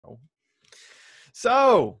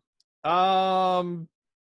So, um,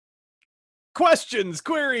 questions,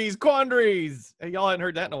 queries, quandaries. Hey, y'all hadn't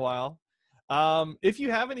heard that in a while. If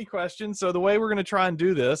you have any questions, so the way we're going to try and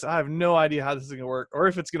do this, I have no idea how this is going to work or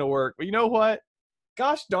if it's going to work. But you know what?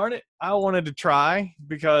 Gosh darn it, I wanted to try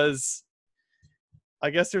because I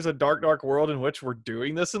guess there's a dark, dark world in which we're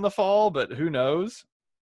doing this in the fall, but who knows?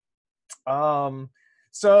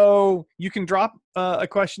 So you can drop a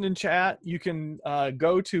question in chat. You can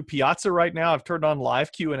go to Piazza right now. I've turned on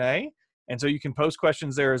live Q&A, and so you can post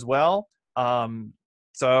questions there as well.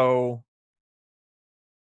 So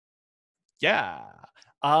yeah.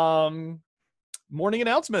 Morning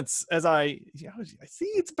announcements as I see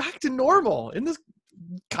it's back to normal in this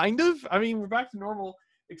kind of, I mean, we're back to normal,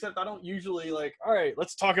 except I don't usually like, all right,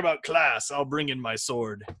 let's talk about class. I'll bring in my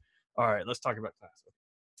sword. All right, let's talk about class. Let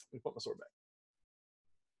me put my sword back.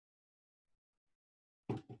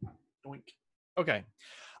 Doink. Okay.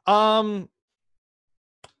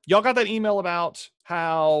 Y'all got that email about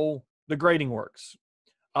how the grading works.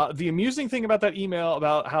 The amusing thing about that email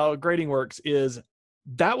about how grading works is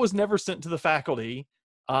that was never sent to the faculty.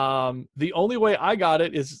 The only way I got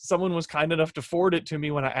it is someone was kind enough to forward it to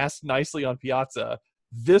me when I asked nicely on Piazza.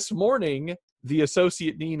 This morning, the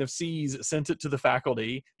associate dean of C's sent it to the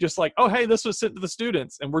faculty, just like, oh, hey, this was sent to the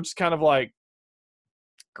students. And we're just kind of like,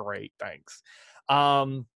 great, thanks.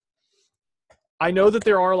 I know that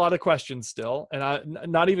there are a lot of questions still, and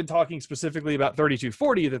I'm not even talking specifically about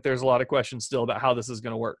 3240, that there's a lot of questions still about how this is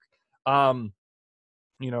going to work. I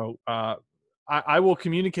will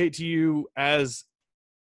communicate to you as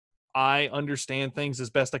I understand things as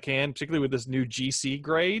best I can, particularly with this new GC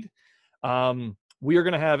grade. We are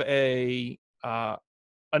going to have a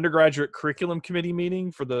undergraduate curriculum committee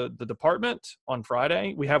meeting for the department on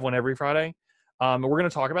Friday. We have one every Friday. And we're going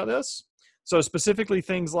to talk about this. So specifically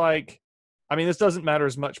things like, I mean, this doesn't matter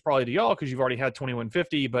as much probably to y'all because you've already had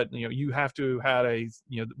 2150, but you have to have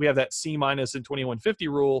we have that C- in 2150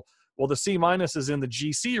 rule. Well, the C- is in the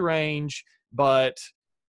GC range, but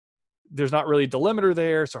there's not really a delimiter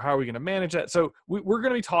there. So how are we going to manage that? So we're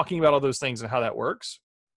going to be talking about all those things and how that works.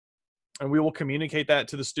 And we will communicate that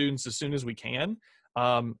to the students as soon as we can.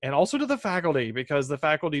 And also to the faculty, because the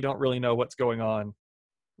faculty don't really know what's going on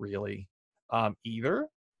really either.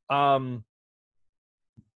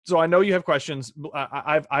 So I know you have questions.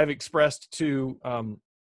 I've expressed to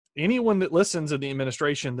anyone that listens in the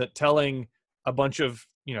administration that telling a bunch of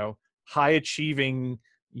high achieving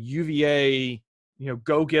UVA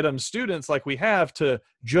go get them students like we have to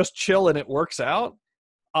just chill and it works out.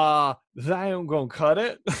 That ain't gonna cut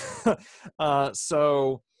it.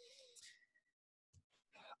 So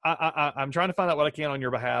I'm trying to find out what I can on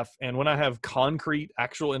your behalf, and when I have concrete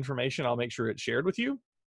actual information, I'll make sure it's shared with you.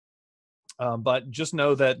 But just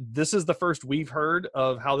know that this is the first we've heard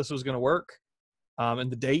of how this was going to work,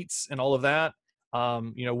 and the dates and all of that.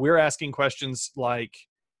 We're asking questions like,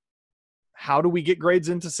 how do we get grades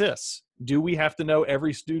into SIS? Do we have to know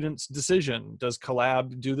every student's decision? Does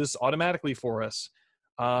Collab do this automatically for us?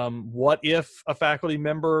 What if a faculty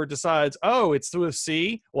member decides, oh, it's through a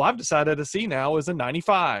C? Well, I've decided a C now is a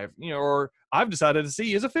 95, or I've decided a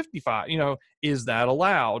C is a 55. Is that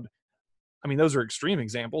allowed? I mean, those are extreme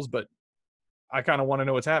examples, but I kind of want to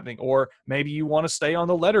know what's happening. Or maybe you want to stay on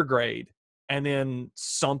the letter grade and then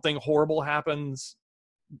something horrible happens,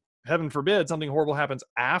 heaven forbid, something horrible happens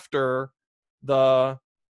after the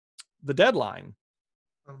deadline.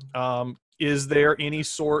 Is there any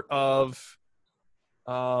sort of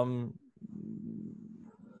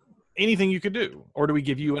anything you could do, or do we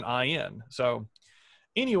give you an IN? So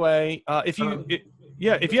anyway, if you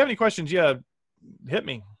have any questions, hit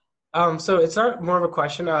me. So it's not more of a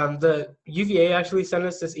question. The UVA actually sent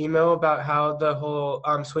us this email about how the whole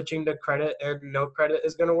switching to credit and no credit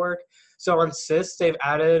is going to work. So on SIS, they've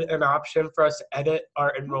added an option for us to edit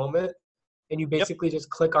our enrollment, and you basically just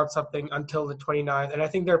click on something until the 29th. And I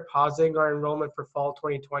think they're pausing our enrollment for fall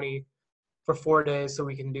 2020 for 4 days so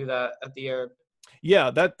we can do that at the end.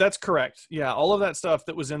 Yeah, that's correct. Yeah, all of that stuff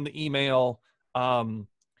that was in the email.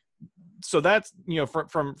 So that's,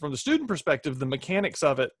 from the student perspective, the mechanics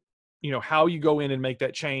of it, how you go in and make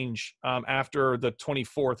that change after the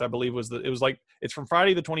 24th, I believe it's from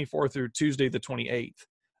Friday the 24th through Tuesday the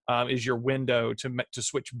 28th is your window to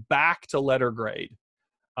switch back to letter grade.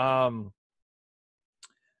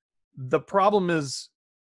 The problem is,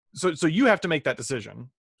 so you have to make that decision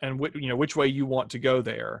and which way you want to go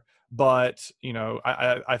there. But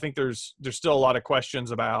I think there's still a lot of questions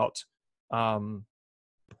about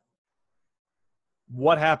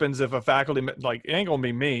what happens if a faculty, like, it ain't gonna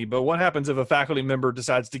be me, but what happens if a faculty member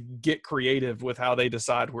decides to get creative with how they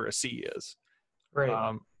decide where a C is?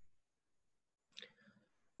 Right.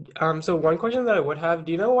 So one question that I would have,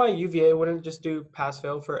 do you know why UVA wouldn't just do pass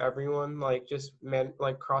fail for everyone, like just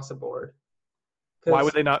cross the board? Why would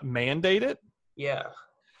Because they not mandate it? yeah.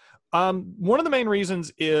 One of the main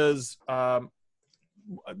reasons is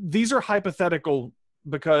these are hypothetical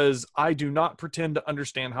because I do not pretend to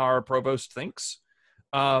understand how our provost thinks.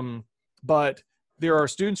 But there are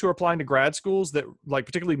students who are applying to grad schools that, like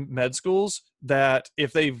particularly med schools, that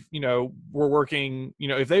if they've, were working,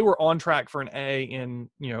 if they were on track for an A in,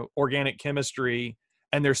 organic chemistry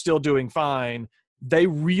and they're still doing fine, they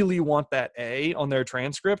really want that A on their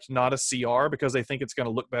transcript, not a CR, because they think it's going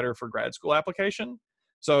to look better for grad school application.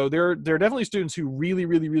 So there are definitely students who really,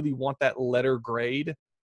 really, really want that letter grade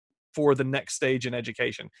for the next stage in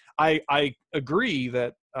education. I agree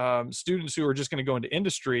that students who are just going to go into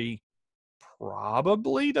industry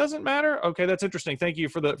probably doesn't matter. Okay, that's interesting. Thank you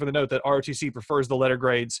for the note that ROTC prefers the letter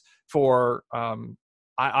grades for. I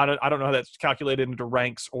don't know how that's calculated into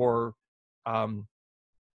ranks or.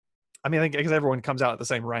 I mean, I think because everyone comes out at the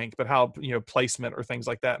same rank, but how placement or things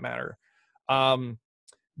like that matter.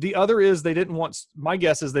 The other is they didn't want. My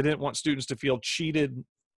guess is they didn't want students to feel cheated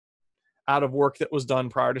out of work that was done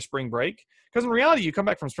prior to spring break. Because in reality, you come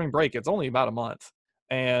back from spring break, it's only about a month.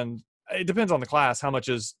 And it depends on the class how much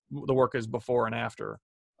is the work is before and after.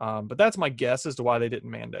 But that's my guess as to why they didn't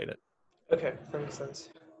mandate it. Okay, that makes sense.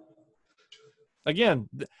 Again,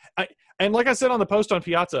 and like I said on the post on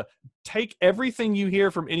Piazza, take everything you hear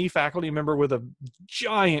from any faculty member with a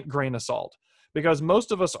giant grain of salt. Because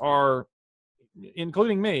most of us are,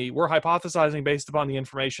 including me, we're hypothesizing based upon the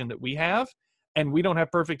information that we have, and we don't have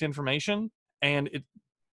perfect information, and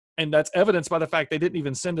that's evidenced by the fact they didn't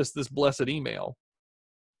even send us this blessed email.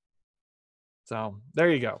 So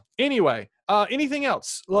there you go. Anyway, anything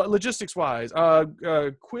else logistics wise?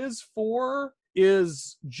 Quiz 4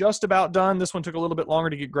 is just about done. This one took a little bit longer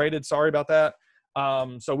to get graded. Sorry about that.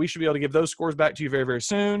 So we should be able to give those scores back to you very, very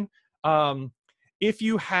soon. If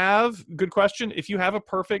you have, good question, if you have a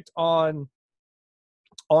perfect on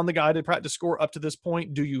the guided practice score up to this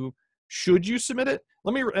point, should you submit it?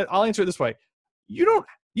 I'll answer it this way. You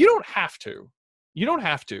don't have to. You don't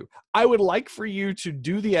have to. I would like for you to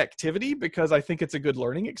do the activity because I think it's a good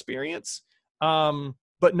learning experience.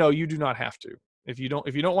 But no, you do not have to. If you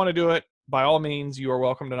don't want to do it, by all means, you are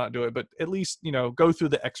welcome to not do it, but at least, go through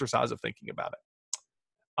the exercise of thinking about it.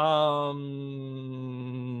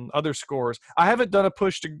 Other scores. I haven't done a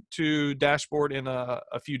push to dashboard in a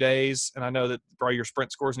few days, and I know that probably your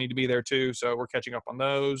sprint scores need to be there too, so we're catching up on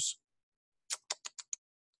those.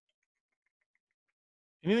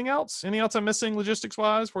 Anything else? Anything else I'm missing logistics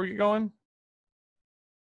wise before we get going?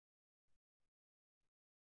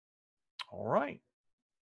 All right.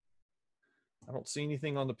 I don't see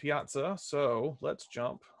anything on the Piazza, so let's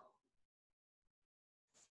jump.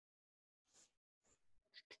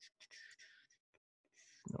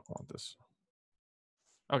 I don't want this.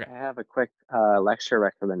 Okay. I have a quick lecture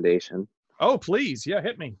recommendation. Oh, please. Yeah,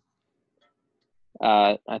 hit me.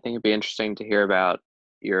 I think it'd be interesting to hear about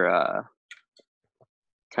your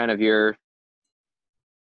your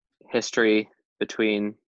history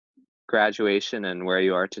between graduation and where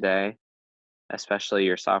you are today, especially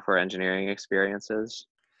your software engineering experiences.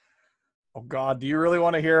 Oh, God. Do you really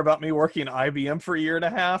want to hear about me working at IBM for a year and a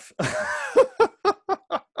half?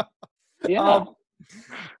 Yeah.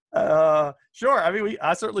 Sure. I mean,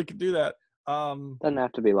 I certainly could do that. Doesn't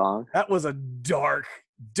have to be long. That was a dark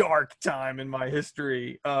time in my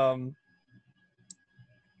history.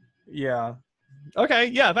 Yeah. Okay.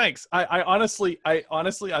 Yeah. Thanks. I honestly, I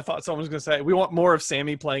thought someone was going to say we want more of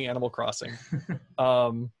Sammy playing Animal Crossing.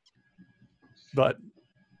 But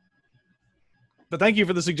thank you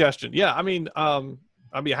for the suggestion. Yeah. I mean,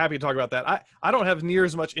 I'd be happy to talk about that. I don't have near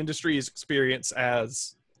as much industry experience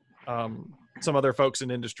as some other folks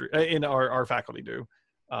in industry in our faculty do.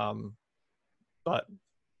 But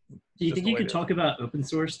do you think you could talk about open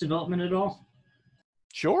source development at all?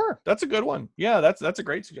 Sure, that's a good one. Yeah, that's a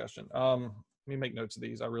great suggestion. Let me make notes of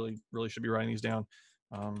these. I really should be writing these down.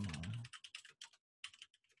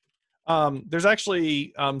 There's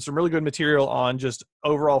actually some really good material on just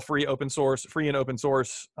overall free and open source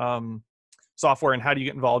software and how do you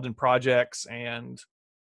get involved in projects and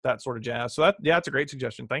that sort of jazz. So that's a great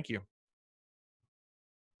suggestion. Thank you.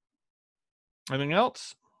 Anything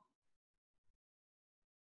else?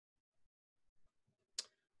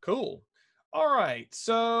 Cool. All right.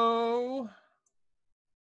 So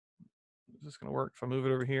is this going to work if I move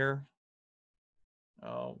it over here?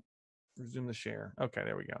 Oh, resume the share. Okay,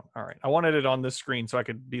 there we go. All right. I wanted it on this screen so I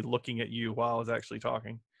could be looking at you while I was actually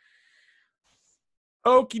talking.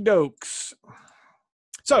 Okie dokes.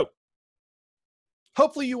 So,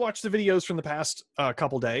 hopefully you watched the videos from the past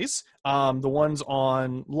couple days, the ones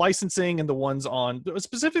on licensing and the ones on,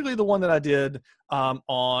 specifically the one that I did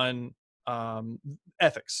on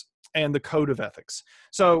ethics and the code of ethics.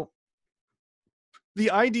 So the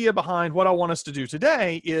idea behind what I want us to do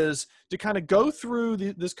today is to kind of go through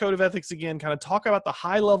this code of ethics again, kind of talk about the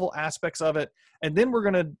high level aspects of it, and then we're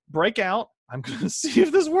going to break out. I'm going to see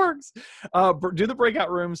if this works. Do the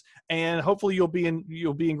breakout rooms, and hopefully you'll be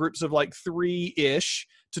in groups of like 3-ish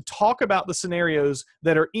to talk about the scenarios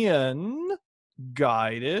that are in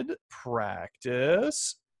guided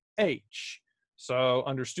practice H. So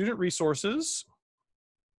under student resources,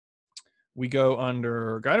 we go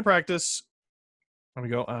under guided practice. And we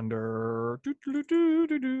go under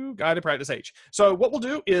guided practice H. So what we'll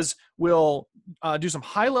do is we'll do some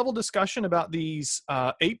high-level discussion about these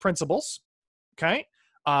 8 principles. Okay.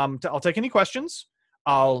 I'll take any questions.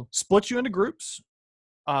 I'll split you into groups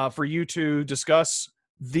for you to discuss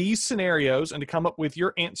these scenarios and to come up with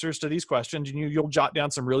your answers to these questions. And you'll jot down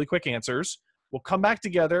some really quick answers. We'll come back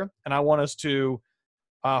together, and I want us to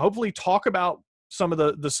hopefully talk about some of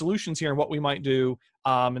the solutions here and what we might do,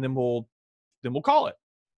 and then we'll call it.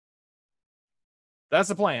 That's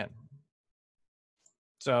the plan.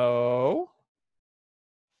 So,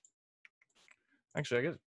 actually, I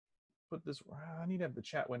guess put this. I need to have the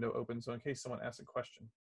chat window open so in case someone asks a question.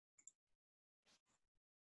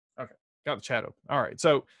 Okay, got the chat open. All right.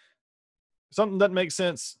 So, something that makes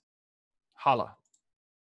sense. Holla.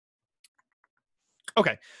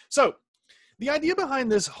 Okay. So, the idea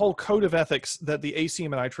behind this whole code of ethics that the ACM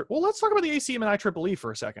and IEEE, well, let's talk about the ACM and IEEE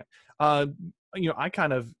for a second. I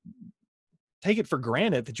kind of take it for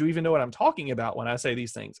granted that you even know what I'm talking about when I say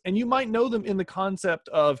these things. And you might know them in the concept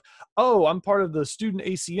of, oh, I'm part of the student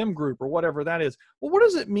ACM group or whatever that is. Well, what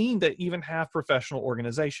does it mean to even have professional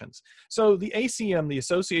organizations? So the ACM, the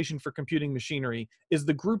Association for Computing Machinery, is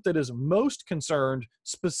the group that is most concerned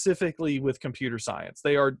specifically with computer science.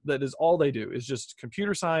 That is all they do, is just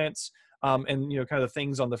computer science, and kind of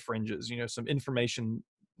things on the fringes, some information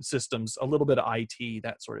systems, a little bit of IT,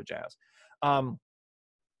 that sort of jazz.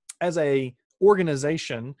 As a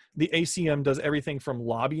organization, the ACM does everything from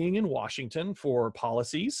lobbying in Washington for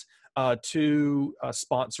policies to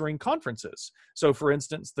sponsoring conferences. So for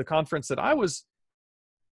instance, the conference that I was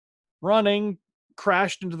running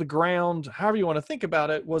crashed into the ground, however you want to think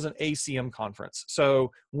about it, was an ACM conference.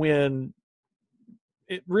 So when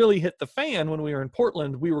it really hit the fan when we were in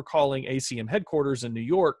Portland, we were calling ACM headquarters in New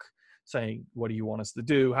York saying, what do you want us to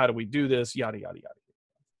do? How do we do this? Yada, yada, yada.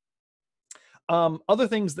 Other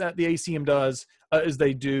things that the ACM does is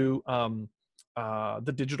they do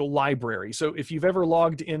the digital library. So if you've ever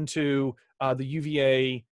logged into the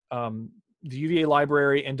UVA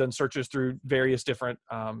library and done searches through various different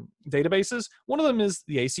databases, one of them is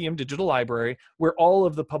the ACM Digital Library, where all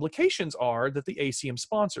of the publications are that the ACM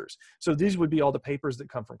sponsors. So these would be all the papers that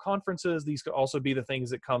come from conferences. These could also be the things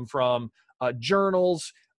that come from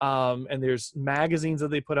journals, and there's magazines that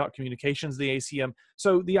they put out, communications, the ACM.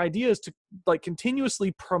 So the idea is to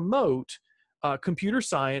continuously promote computer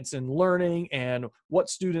science and learning and what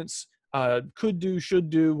students could do, should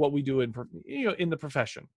do, what we do in the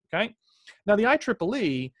profession. Okay. Now the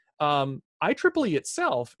IEEE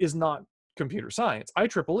itself is not computer science.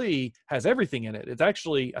 IEEE has everything in it. It's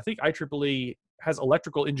actually, I think IEEE has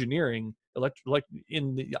electrical engineering, those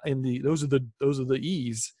are the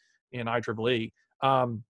E's in IEEE.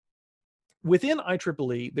 Within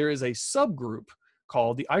IEEE, there is a subgroup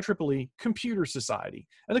called the IEEE Computer Society.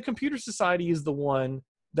 And the Computer Society is the one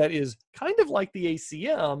that is kind of like the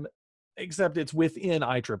ACM, except it's within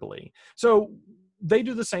IEEE. So they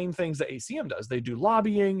do the same things that ACM does. They do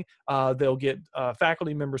lobbying. They'll get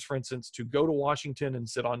faculty members, for instance, to go to Washington and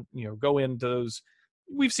sit on, go into those.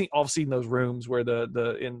 We've all seen those rooms where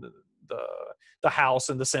in the House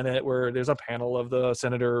and the Senate, where there's a panel of the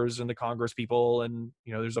senators and the Congress people, and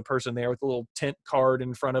there's a person there with a little tent card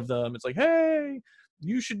in front of them. It's like, hey,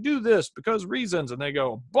 you should do this because reasons, and they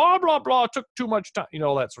go blah blah blah. Took too much time,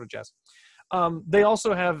 all that sort of jazz. They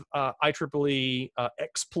also have IEEE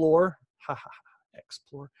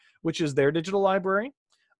Explore, which is their digital library.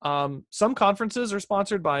 Some conferences are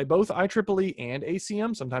sponsored by both IEEE and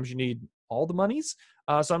ACM. Sometimes you need all the monies.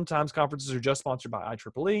 Sometimes conferences are just sponsored by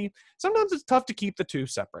IEEE. Sometimes it's tough to keep the two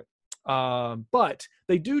separate. But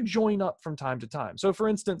they do join up from time to time. So for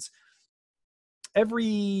instance,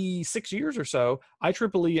 every 6 years or so,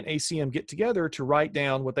 IEEE and ACM get together to write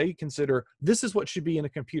down what they consider this is what should be in a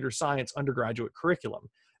computer science undergraduate curriculum.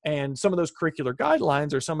 And some of those curricular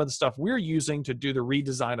guidelines are some of the stuff we're using to do the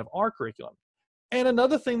redesign of our curriculum. And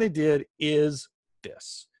another thing they did is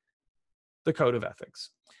this, the Code of Ethics.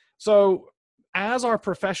 So as our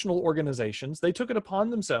professional organizations, they took it upon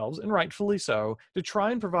themselves, and rightfully so, to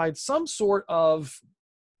try and provide some sort of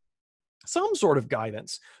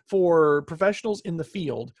guidance for professionals in the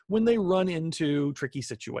field when they run into tricky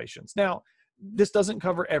situations. Now, this doesn't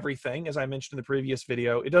cover everything, as I mentioned in the previous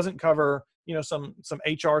video. It doesn't cover, some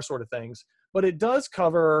HR sort of things, but it does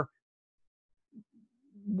cover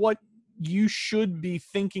what you should be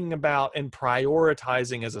thinking about and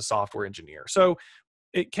prioritizing as a software engineer. So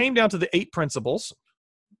it came down to the 8 principles,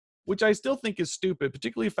 which I still think is stupid,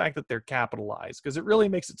 particularly the fact that they're capitalized, because it really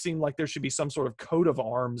makes it seem like there should be some sort of coat of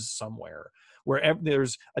arms somewhere where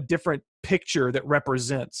there's a different picture that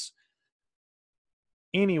represents.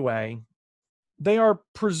 Anyway, they are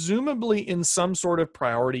presumably in some sort of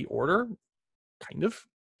priority order, kind of,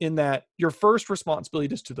 in that your first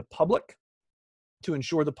responsibility is to the public, to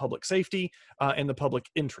ensure the public safety and the public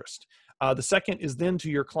interest. The second is then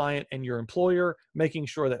to your client and your employer, making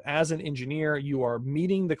sure that as an engineer, you are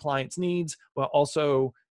meeting the client's needs, while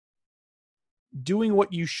also doing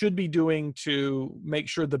what you should be doing to make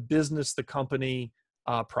sure the business, the company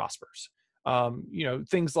prospers.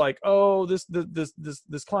 Things like, oh, this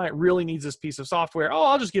client really needs this piece of software. Oh,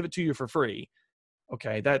 I'll just give it to you for free.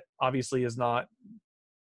 Okay, that obviously is not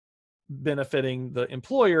benefiting the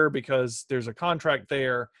employer because there's a contract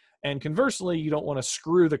there. And conversely, you don't want to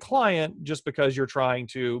screw the client just because you're trying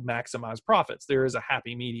to maximize profits. There is a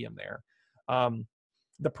happy medium there.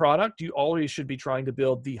 The product, you always should be trying to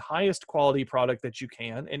build the highest quality product that you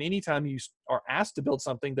can. And anytime you are asked to build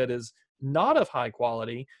something that is not of high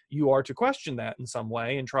quality, you are to question that in some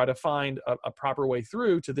way and try to find a proper way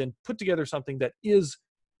through to then put together something that is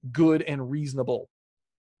good and reasonable.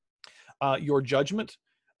 Your judgment,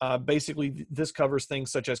 basically this covers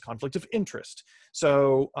things such as conflict of interest.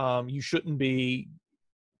 So you shouldn't be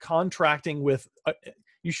contracting with,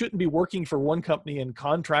 you shouldn't be working for one company and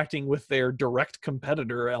contracting with their direct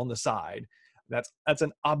competitor on the side. That's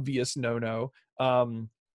an obvious no-no.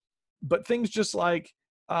 But things just like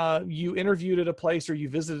you interviewed at a place or you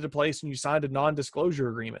visited a place and you signed a non-disclosure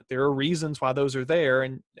agreement. There are reasons why those are there,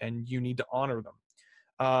 and you need to honor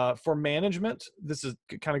them. For management, this is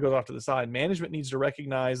kind of goes off to the side. Management needs to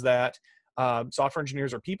recognize that software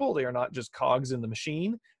engineers are people. They are not just cogs in the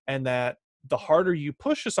machine, and that the harder you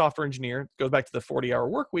push a software engineer, it goes back to the 40-hour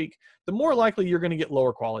work week, the more likely you're going to get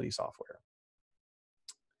lower quality software.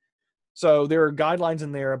 So there are guidelines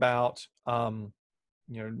in there about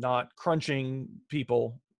not crunching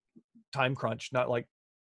people, time crunch, not like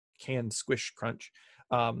canned squish crunch,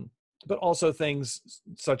 but also things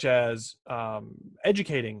such as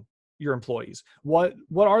educating your employees. What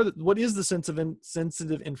is the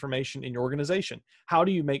sensitive information in your organization? How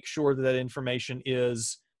do you make sure that information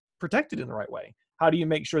is protected in the right way? How do you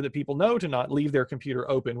make sure that people know to not leave their computer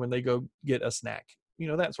open when they go get a snack?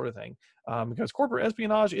 That sort of thing, because corporate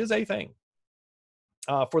espionage is a thing.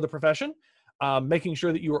 For the profession, making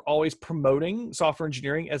sure that you are always promoting software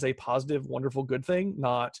engineering as a positive, wonderful, good thing,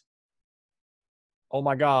 not, oh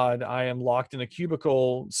my God, I am locked in a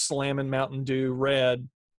cubicle slamming Mountain Dew, red,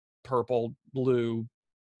 purple, blue,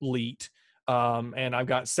 leet. And I've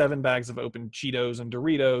got 7 bags of open Cheetos and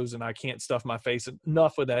Doritos, and I can't stuff my face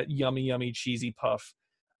enough with that yummy, yummy, cheesy puff.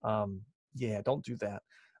 Yeah, don't do that.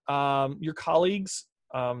 Your colleagues,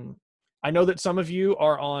 I know that some of you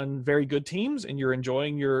are on very good teams and you're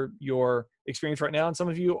enjoying your experience right now, and some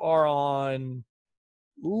of you are on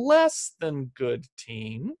less than good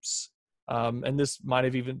teams. And this might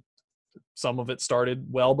have even, some of it started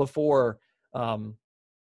well before the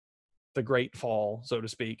great fall, so to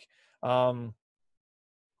speak.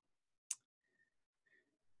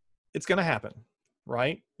 It's going to happen,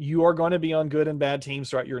 right? You are going to be on good and bad teams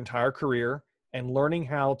throughout your entire career, and learning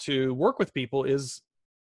how to work with people is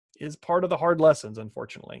part of the hard lessons,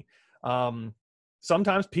 unfortunately.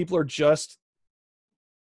 Sometimes people are just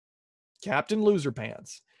Captain Loser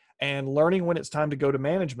Pants, and learning when it's time to go to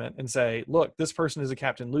management and say, look, this person is a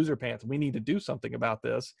Captain Loser Pants, we need to do something about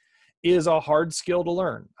this, is a hard skill to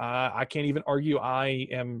learn. I can't even argue I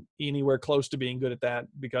am anywhere close to being good at that,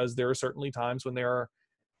 because there are certainly times when there are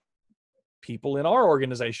people in our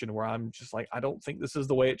organization where I'm just like, I don't think this is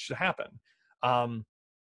the way it should happen.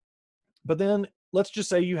 But then let's just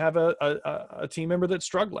say you have a team member that's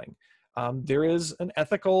struggling. There is an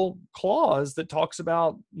ethical clause that talks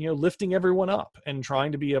about, lifting everyone up and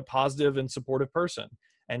trying to be a positive and supportive person,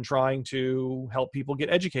 and trying to help people get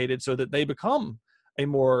educated so that they become a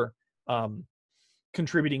more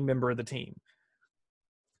contributing member of the team.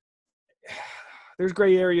 There's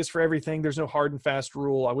gray areas for everything. There's no hard and fast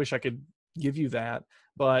rule. I wish I could give you that,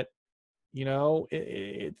 but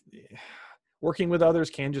working with others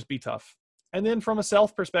can just be tough. And then from a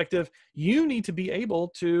self perspective, you need to be able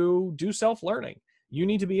to do self-learning. You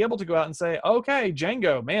need to be able to go out and say, okay,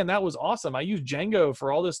 Django, man, that was awesome. I used Django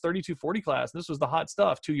for all this 3240 class. This was the hot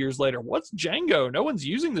stuff. 2 years later, what's Django? No one's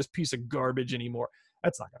using this piece of garbage anymore.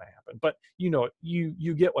 That's not going to happen. But you know,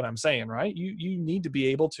 you get what I'm saying, right? You need to be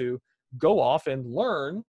able to go off and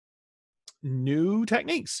learn new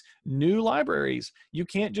techniques, new libraries. You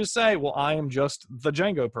can't just say, well, I am just the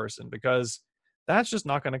Django person, because that's just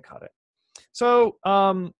not going to cut it. So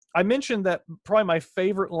I mentioned that probably my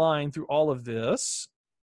favorite line through all of this.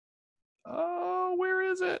 Oh, where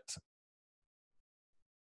is it?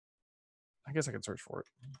 I guess I can search for it.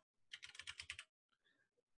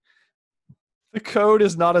 The code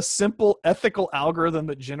is not a simple ethical algorithm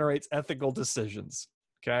that generates ethical decisions.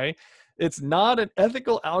 Okay? It's not an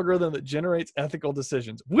ethical algorithm that generates ethical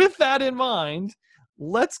decisions. With that in mind,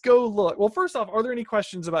 let's go look. Well, first off, are there any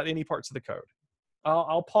questions about any parts of the code?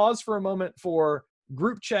 I'll pause for a moment for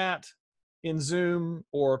group chat in Zoom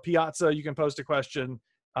or Piazza. You can post a question.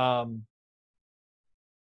 Any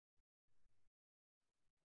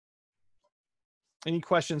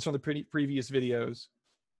questions from the previous videos?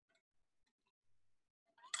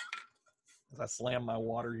 As I slam my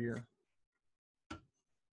water here.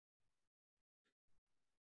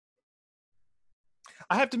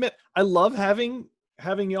 I have to admit, I love having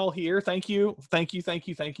y'all here. Thank you for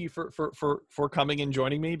coming and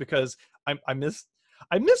joining me, because I miss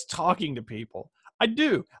talking to people. I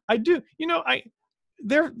do. You know,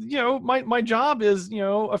 my job is,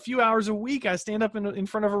 a few hours a week I stand up in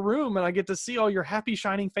front of a room and I get to see all your happy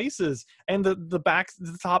shining faces and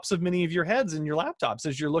the tops of many of your heads in your laptops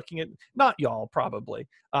as you're looking at, not y'all probably,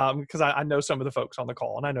 because I know some of the folks on the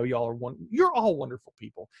call and I know you're all wonderful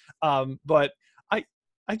people. But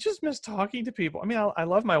I just miss talking to people. I mean, I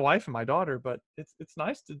love my wife and my daughter, but it's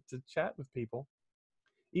nice to chat with people,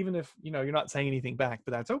 even if, you're not saying anything back,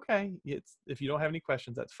 but that's okay. If you don't have any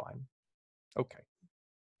questions, that's fine. Okay.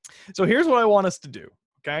 So here's what I want us to do.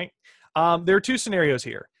 Okay. There are two scenarios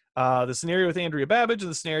here. The scenario with Andrea Babbage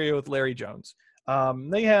and the scenario with Larry Jones.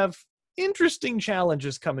 They have interesting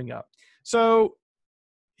challenges coming up. So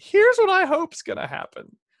here's what I hope is going to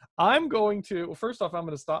happen. First off, I'm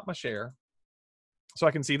going to stop my share so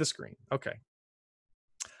I can see the screen. Okay.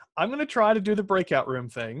 I'm going to try to do the breakout room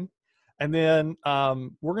thing. And then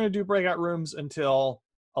we're going to do breakout rooms until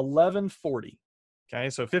 11:40. Okay,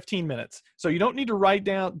 so 15 minutes. So you don't need to write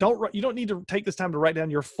down, you don't need to take this time to write down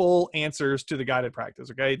your full answers to the guided practice,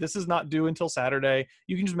 okay? This is not due until Saturday.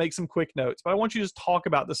 You can just make some quick notes, but I want you to just talk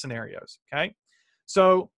about the scenarios, okay?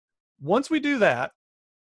 So once we do that,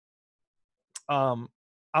 I'm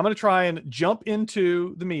going to try and jump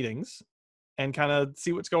into the meetings and kind of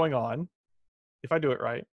see what's going on, if I do it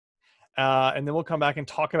right. And then we'll come back and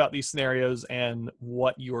talk about these scenarios and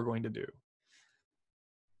what you are going to do.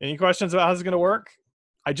 Any questions about how this is going to work?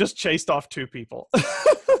 I just chased off 2 people.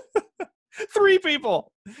 3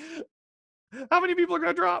 people. How many people are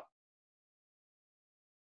going to drop?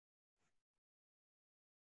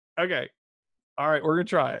 Okay. All right, we're going to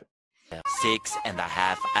try it.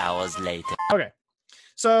 6.5 hours later. Okay.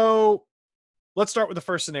 So let's start with the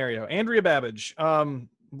first scenario. Andrea Babbage,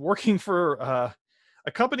 working for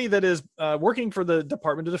a company that is working for the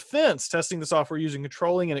Department of Defense, testing the software using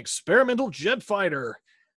controlling an experimental jet fighter.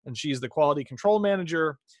 And she's the quality control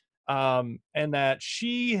manager, and that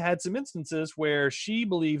she had some instances where she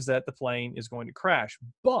believes that the plane is going to crash,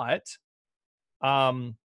 but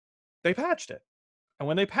they patched it. And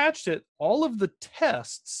when they patched it, all of the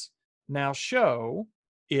tests now show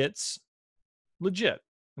it's legit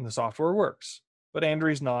and the software works. But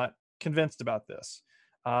Andrea's not convinced about this.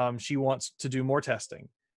 She wants to do more testing.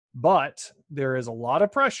 But there is a lot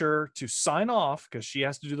of pressure to sign off, because she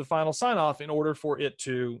has to do the final sign off in order for it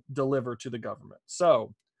to deliver to the government.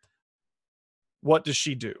 So what does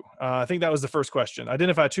she do? I think that was the first question.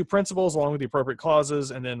 Identify 2 principles along with the appropriate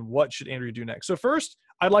clauses, and then what should Andrea do next? So first,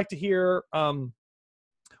 I'd like to hear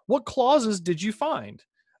what clauses did you find?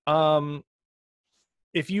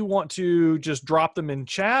 If you want to just drop them in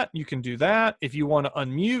chat, you can do that. If you want to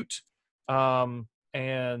unmute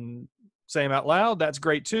and say them out loud, that's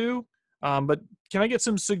great too. But can I get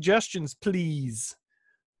some suggestions, please?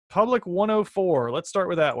 Public 104. Let's start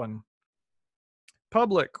with that one.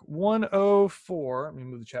 Public 104. Let me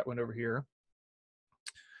move the chat window over here.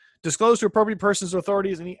 Disclose to appropriate persons or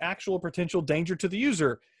authorities any actual potential danger to the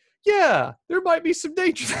user. Yeah, there might be some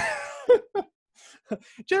danger.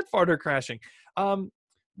 Jet fighter crashing.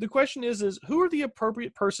 The question is who are the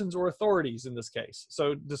appropriate persons or authorities in this case?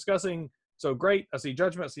 So discussing. So great, I see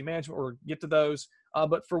judgment, I see management, we'll get to those.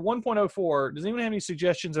 But for 1.04, does anyone have any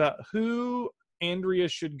suggestions about who Andrea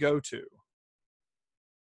should go to?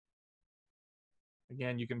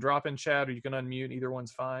 Again, you can drop in chat or you can unmute. Either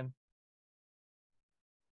one's fine.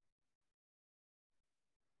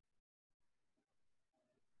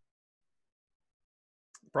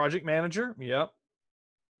 Project manager, yep.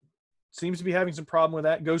 Seems to be having some problem with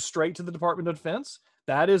that. Go straight to the Department of Defense.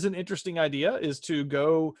 That is an interesting idea, is to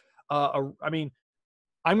go, I mean,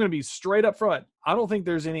 I'm going to be straight up front. I don't think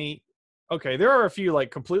there's any, okay, there are a few like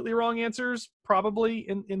completely wrong answers probably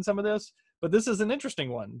in some of this, but this is an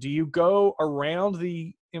interesting one. Do you go around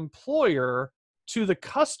the employer to the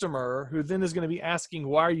customer, who then is going to be asking,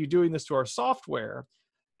 why are you doing this to our software?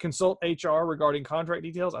 Consult HR regarding contract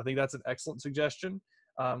details. I think that's an excellent suggestion.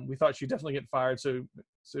 We thought she'd definitely get fired. So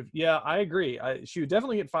yeah, I agree. She would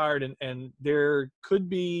definitely get fired, and there could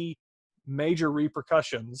be major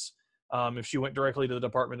repercussions if she went directly to the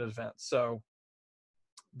Department of Defense. So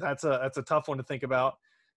that's a tough one to think about.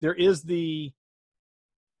 There is the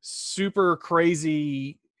super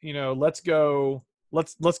crazy, let's go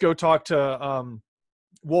talk to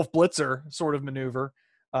Wolf Blitzer sort of maneuver.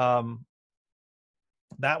 That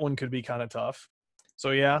one could be kind of tough.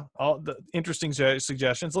 So yeah, all the interesting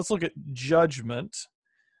suggestions. Let's look at judgment.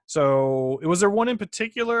 So was there one in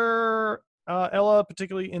particular, Ella,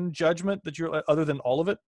 particularly in judgment that you're, other than all of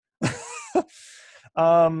it?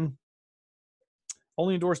 Only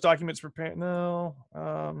endorse documents prepared. No.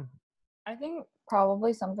 I think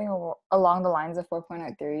probably something along the lines of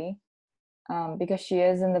 4.03, because she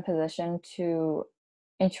is in the position to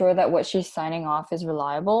ensure that what she's signing off is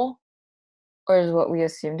reliable, or is what we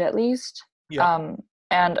assumed at least. Yeah.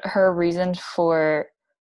 And her reason for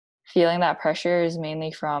feeling that pressure is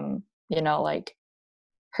mainly from, like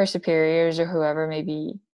her superiors or whoever may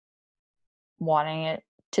be wanting it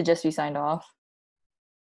to just be signed off.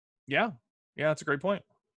 Yeah, that's a great point.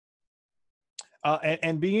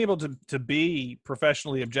 And being able to be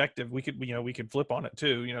professionally objective, we could flip on it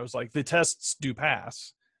too. It's like the tests do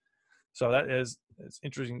pass. So that is, it's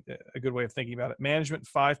interesting, a good way of thinking about it. Management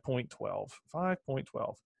 5.12.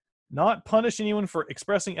 5.12. Not punish anyone for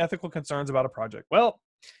expressing ethical concerns about a project. Well,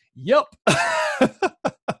 yep.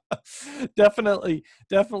 Definitely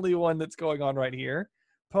one that's going on right here.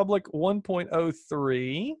 Public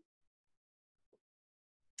 1.03.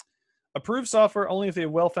 Approve software only if they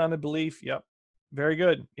have well-founded belief. Yep. Very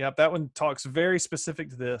good. Yep. That one talks very specific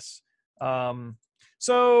to this.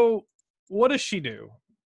 So what does she do?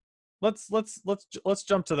 Let's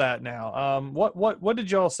jump to that now. What did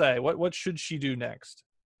y'all say? What should she do next?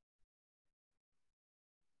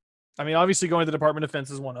 I mean, obviously going to the Department of Defense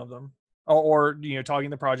is one of them, or talking to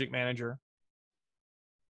the project manager.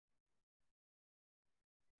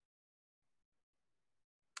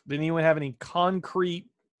 Did anyone have any concrete,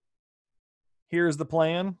 here's the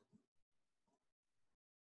plan?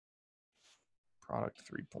 Product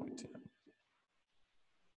 3.10.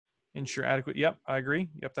 Ensure adequate. Yep, I agree.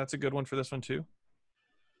 Yep, that's a good one for this one too.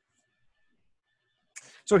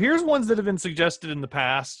 So here's ones that have been suggested in the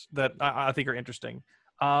past that I think are interesting.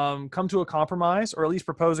 Come to a compromise, or at least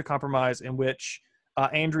propose a compromise in which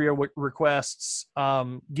Andrea requests,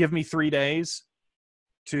 give me 3 days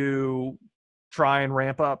to try and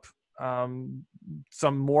ramp up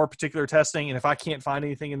some more particular testing. And if I can't find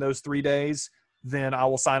anything in those 3 days, then I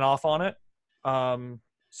will sign off on it.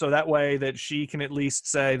 So that way that she can at least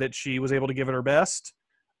say that she was able to give it her best.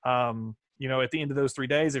 At the end of those 3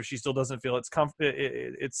 days, if she still doesn't feel it's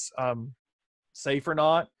safe or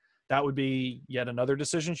not, that would be yet another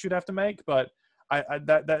decision she'd have to make. But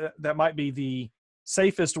that might be the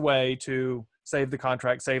safest way to save the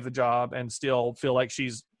contract, save the job, and still feel like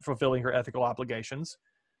she's fulfilling her ethical obligations.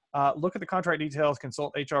 Look at the contract details,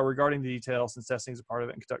 consult HR regarding the details, since testing is a part of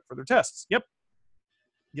it, and conduct further tests. Yep.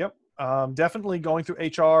 Definitely going through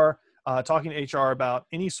HR, talking to HR about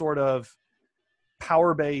any sort of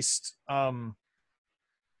power-based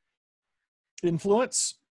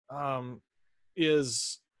influence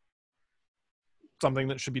is something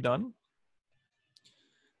that should be done.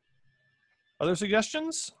 Other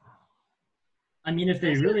suggestions? I mean, if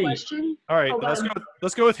they really, all right,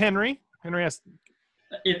 let's go with Henry. Henry has.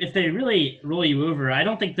 If they really roll you over, I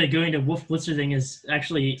don't think that going to Wolf Blitzer thing is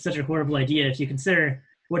actually such a horrible idea if you consider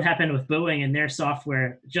what happened with Boeing and their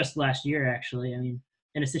software just last year. Actually, I mean,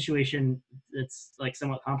 in a situation that's like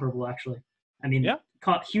somewhat comparable. Actually, I mean, yeah.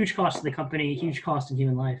 Huge cost to the company, huge cost in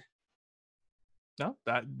human life. No,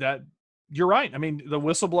 that you're right. I mean, the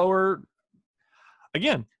whistleblower.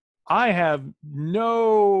 Again, I have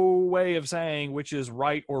no way of saying which is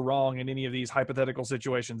right or wrong in any of these hypothetical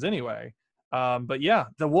situations anyway. But yeah,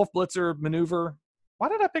 the Wolf Blitzer maneuver. Why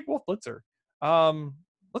did I pick Wolf Blitzer?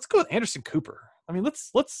 Let's go with Anderson Cooper. I mean, let's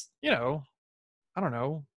I don't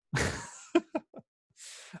know.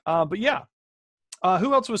 But yeah,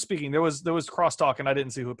 Who else was speaking? There was crosstalk, and I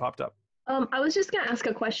didn't see who popped up. I was just gonna ask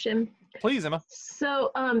a question. Please, Emma.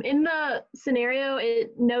 So, in the scenario,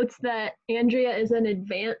 it notes that Andrea is an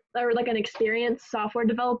advanced or like an experienced software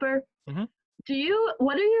developer. Mhm.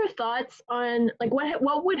 What are your thoughts on like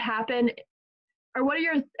what would happen, or what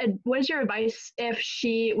is your advice if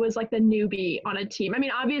she was like the newbie on a team? I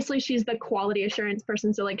mean, obviously she's the quality assurance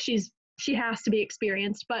person, so like she has to be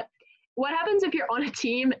experienced. But what happens if you're on a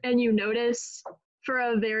team and you notice for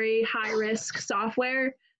a very high risk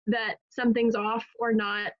software that something's off or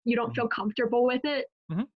not, you don't feel comfortable with it,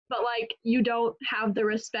 Mhm. but like you don't have the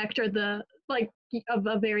respect or the like of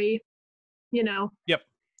a very, Yep.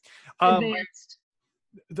 advanced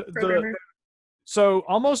programmer? So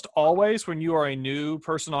almost always when you are a new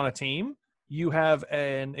person on a team, you have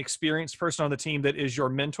an experienced person on the team that is your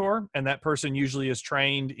mentor, and that person usually is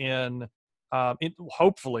trained in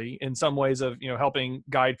hopefully in some ways of helping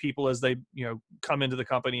guide people as they come into the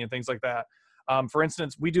company and things like that. For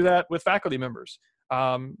instance, we do that with faculty members.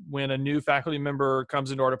 When a new faculty member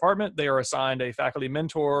comes into our department, they are assigned a faculty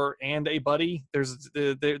mentor and a buddy.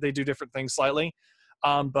 They do different things slightly,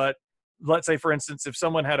 but let's say, for instance, if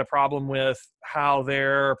someone had a problem with how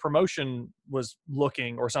their promotion was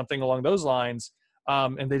looking or something along those lines,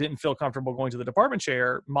 and they didn't feel comfortable going to the department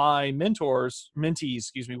chair, my mentees,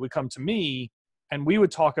 would come to me, and we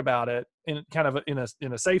would talk about it in kind of in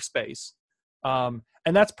a safe space.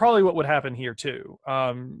 And that's probably what would happen here too.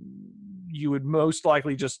 You would most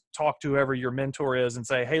likely just talk to whoever your mentor is and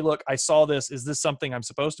say, "Hey, look, I saw this. Is this something I'm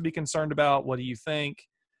supposed to be concerned about? What do you think?"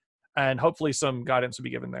 And hopefully some guidance will be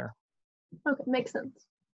given there. Okay, makes sense.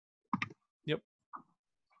 Yep.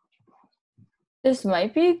 This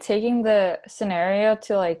might be taking the scenario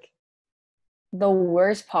to like the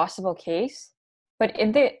worst possible case, but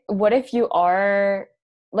what if you are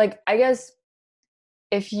like, I guess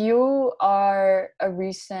if you are a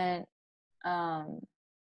recent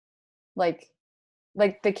like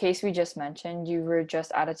the case we just mentioned, you were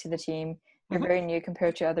just added to the team, you're very new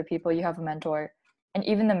compared to other people, you have a mentor, and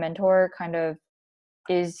even the mentor kind of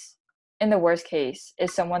is, in the worst case,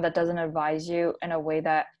 is someone that doesn't advise you in a way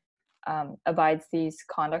that abides these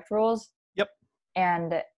conduct rules. Yep.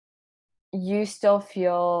 And you still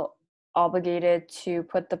feel obligated to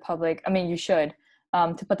put the public, I mean, you should,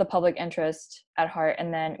 to put the public interest at heart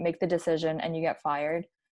and then make the decision, and you get fired.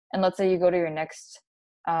 And let's say you go to your next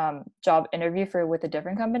job interview with a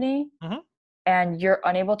different company, and you're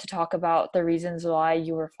unable to talk about the reasons why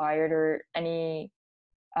you were fired or any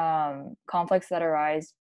conflicts that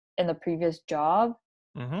arise in the previous job,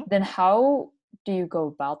 then how do you go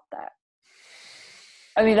about that?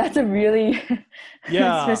 I mean, that's a really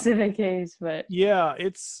specific case, but yeah,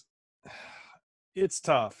 it's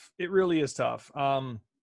tough. It really is tough. I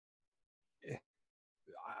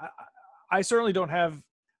certainly don't have,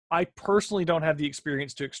 I personally don't have the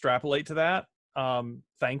experience to extrapolate to that.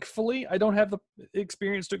 Thankfully, I don't have the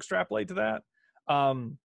experience to extrapolate to that.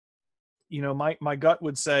 My gut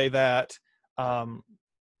would say that,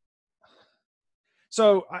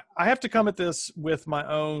 so I have to come at this with my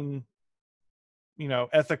own,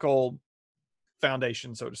 ethical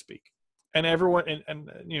foundation, so to speak. And everyone,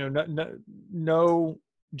 no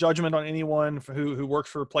judgment on anyone who works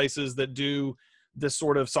for places that do this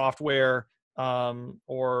sort of software,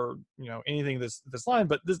 or anything this line.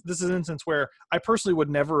 But this is an instance where I personally would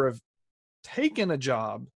never have taken a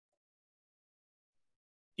job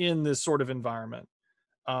in this sort of environment,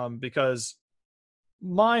 because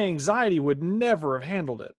my anxiety would never have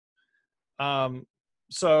handled it.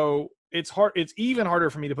 So it's hard. It's even harder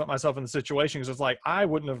for me to put myself in the situation, because it's like, I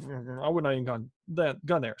wouldn't have even gone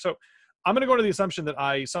there. So I'm going to go to the assumption that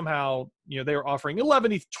I somehow, they were offering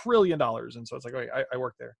 $11 trillion. And so it's like, okay, I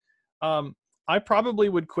work there. I probably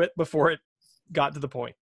would quit before it got to the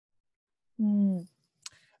point. And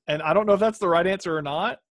I don't know if that's the right answer or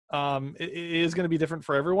not. It is going to be different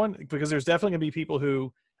for everyone, because there's definitely going to be people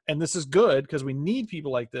who, and this is good because we need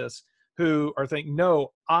people like this, who are thinking,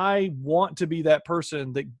 no, I want to be that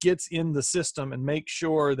person that gets in the system and make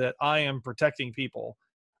sure that I am protecting people.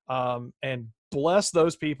 And bless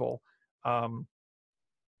those people,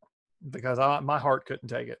 because my heart couldn't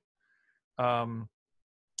take it.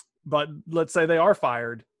 But let's say they are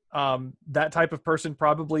fired. That type of person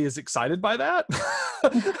probably is excited by that,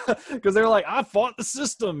 because they're like, I fought the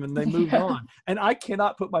system, and they moved on. And I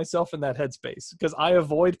cannot put myself in that headspace, because I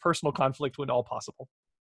avoid personal conflict when all possible.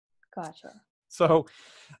 Gotcha. So,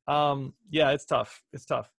 yeah, it's tough. It's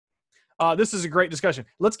tough. This is a great discussion.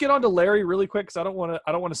 Let's get on to Larry really quick, because I don't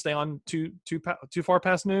want to stay on too far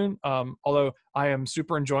past noon. Although I am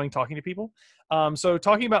super enjoying talking to people. So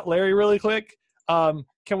talking about Larry really quick.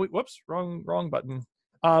 Can we, whoops, wrong button.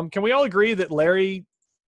 Can we all agree that Larry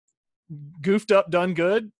goofed up, done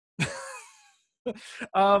good?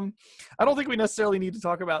 I don't think we necessarily need to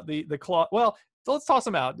talk about the clause. Well, so let's toss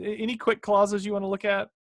them out. Any quick clauses you want to look at?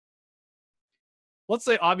 Let's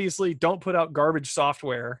say, obviously, don't put out garbage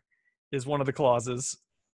software is one of the clauses.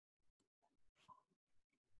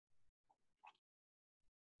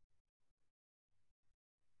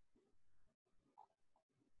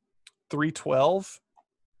 $312.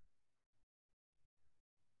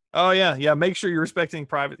 Oh yeah. Make sure you're respecting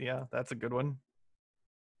private. Yeah, that's a good one.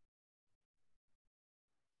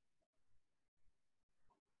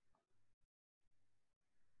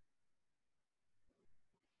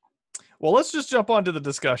 Well, let's just jump onto the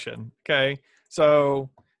discussion. Okay.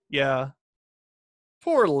 So, yeah.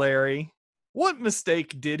 Poor Larry. What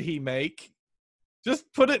mistake did he make?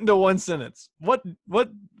 Just put it into one sentence. What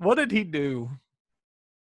did he do?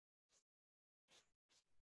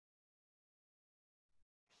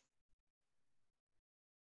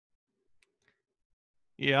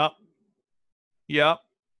 Yep.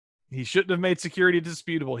 He shouldn't have made security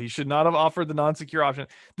disputable. He should not have offered the non-secure option.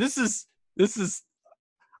 This is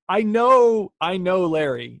I know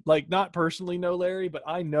Larry, like not personally know Larry, but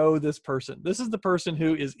I know this person. This is the person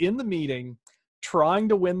who is in the meeting trying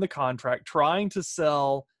to win the contract, trying to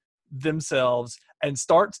sell themselves, and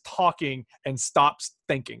starts talking and stops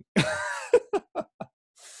thinking.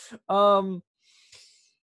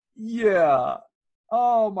 Yeah.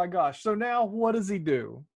 Oh my gosh. So now what does he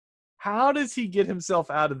do? How does he get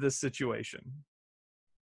himself out of this situation?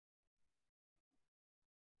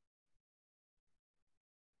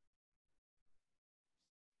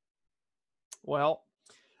 Well,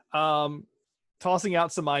 tossing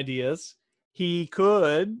out some ideas, he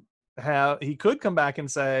could come back and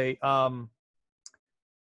say,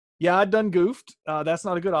 yeah, I've done goofed. That's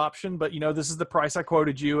not a good option, but this is the price I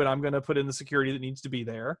quoted you, and I'm going to put in the security that needs to be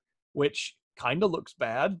there, which kind of looks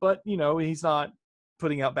bad, but he's not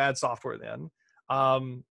putting out bad software then.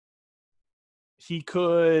 He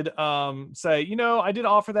could say, I did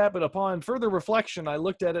offer that, but upon further reflection, I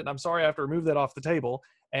looked at it and I'm sorry I have to remove that off the table.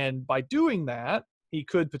 And by doing that, he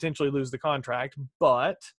could potentially lose the contract,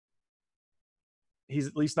 but he's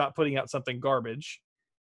at least not putting out something garbage.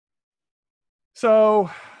 So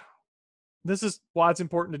this is why it's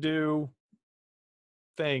important to do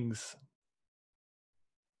things.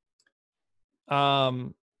 Yeah,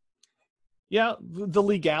 the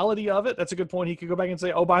legality of it, that's a good point. He could go back and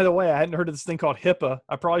say, oh, by the way, I hadn't heard of this thing called HIPAA.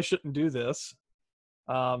 I probably shouldn't do this.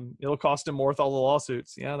 It'll cost him more with all the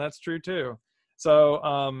lawsuits. Yeah, that's true too.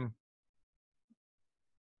 So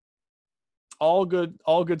all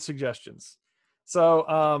good suggestions.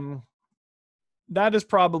 So that is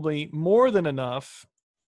probably more than enough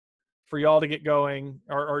for y'all to get going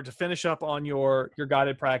or to finish up on your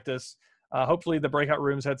guided practice. Hopefully the breakout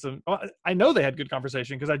rooms had some, I know they had good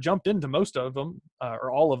conversation because I jumped into most of them or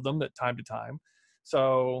all of them at time to time.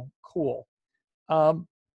 So cool.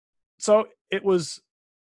 So it was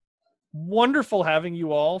wonderful having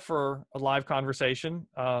you all for a live conversation.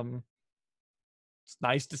 It's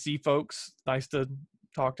nice to see folks, nice to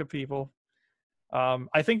talk to people.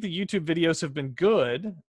 I think the YouTube videos have been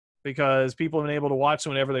good because people have been able to watch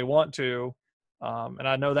them whenever they want to. And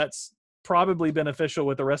I know that's probably beneficial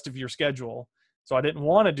with the rest of your schedule. So I didn't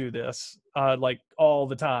want to do this like all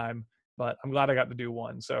the time, but I'm glad I got to do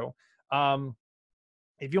one. So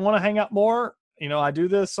if you want to hang out more, I do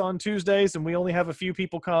this on Tuesdays and we only have a few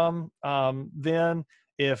people come. Then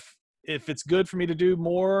if it's good for me to do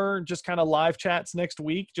more, just kind of live chats next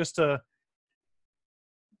week, just to,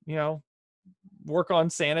 work on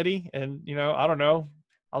sanity and, I don't know,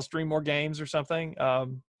 I'll stream more games or something.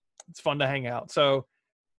 It's fun to hang out. So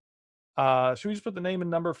should we just put the name and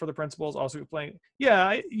number for the principals? Also playing?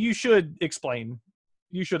 Yeah, you should explain.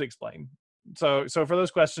 So for those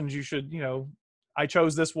questions, you should, I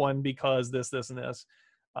chose this one because this, and this,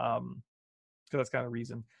 because that's kind of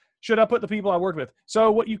reason. Should I put the people I worked with?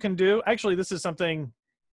 So what you can do, actually, this is something,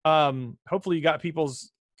 hopefully you got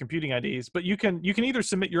people's computing IDs, but you can either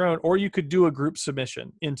submit your own or you could do a group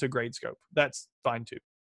submission into Gradescope. That's fine too.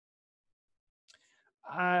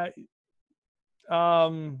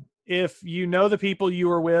 If you know the people you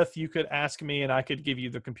were with, you could ask me and I could give you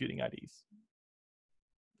the computing IDs.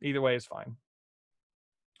 Either way is fine.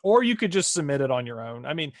 Or you could just submit it on your own.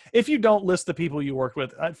 I mean, if you don't list the people you worked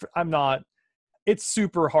with, it's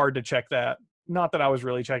super hard to check that. Not that I was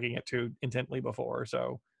really checking it too intently before.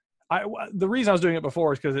 So the reason I was doing it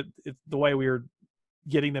before is because it's the way we were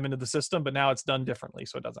getting them into the system, but now it's done differently.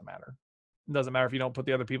 So it doesn't matter. It doesn't matter if you don't put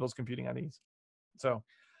the other people's computing IDs. So,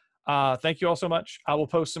 Thank you all so much. I will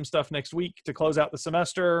post some stuff next week to close out the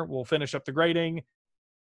semester. We'll finish up the grading.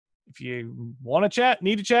 If you want to chat,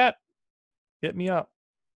 need to chat, hit me up.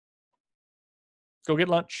 Go get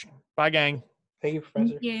lunch. Bye, gang. Thank you, Professor.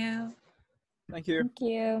 Thank you. Thank you. Thank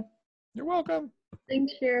you. You're welcome.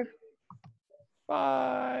 Thanks, Sheriff.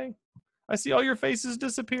 Bye. I see all your faces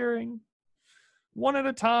disappearing. One at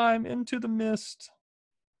a time into the mist.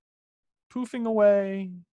 Poofing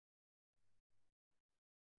away.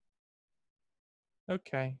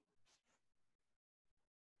 Okay.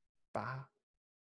 Bye.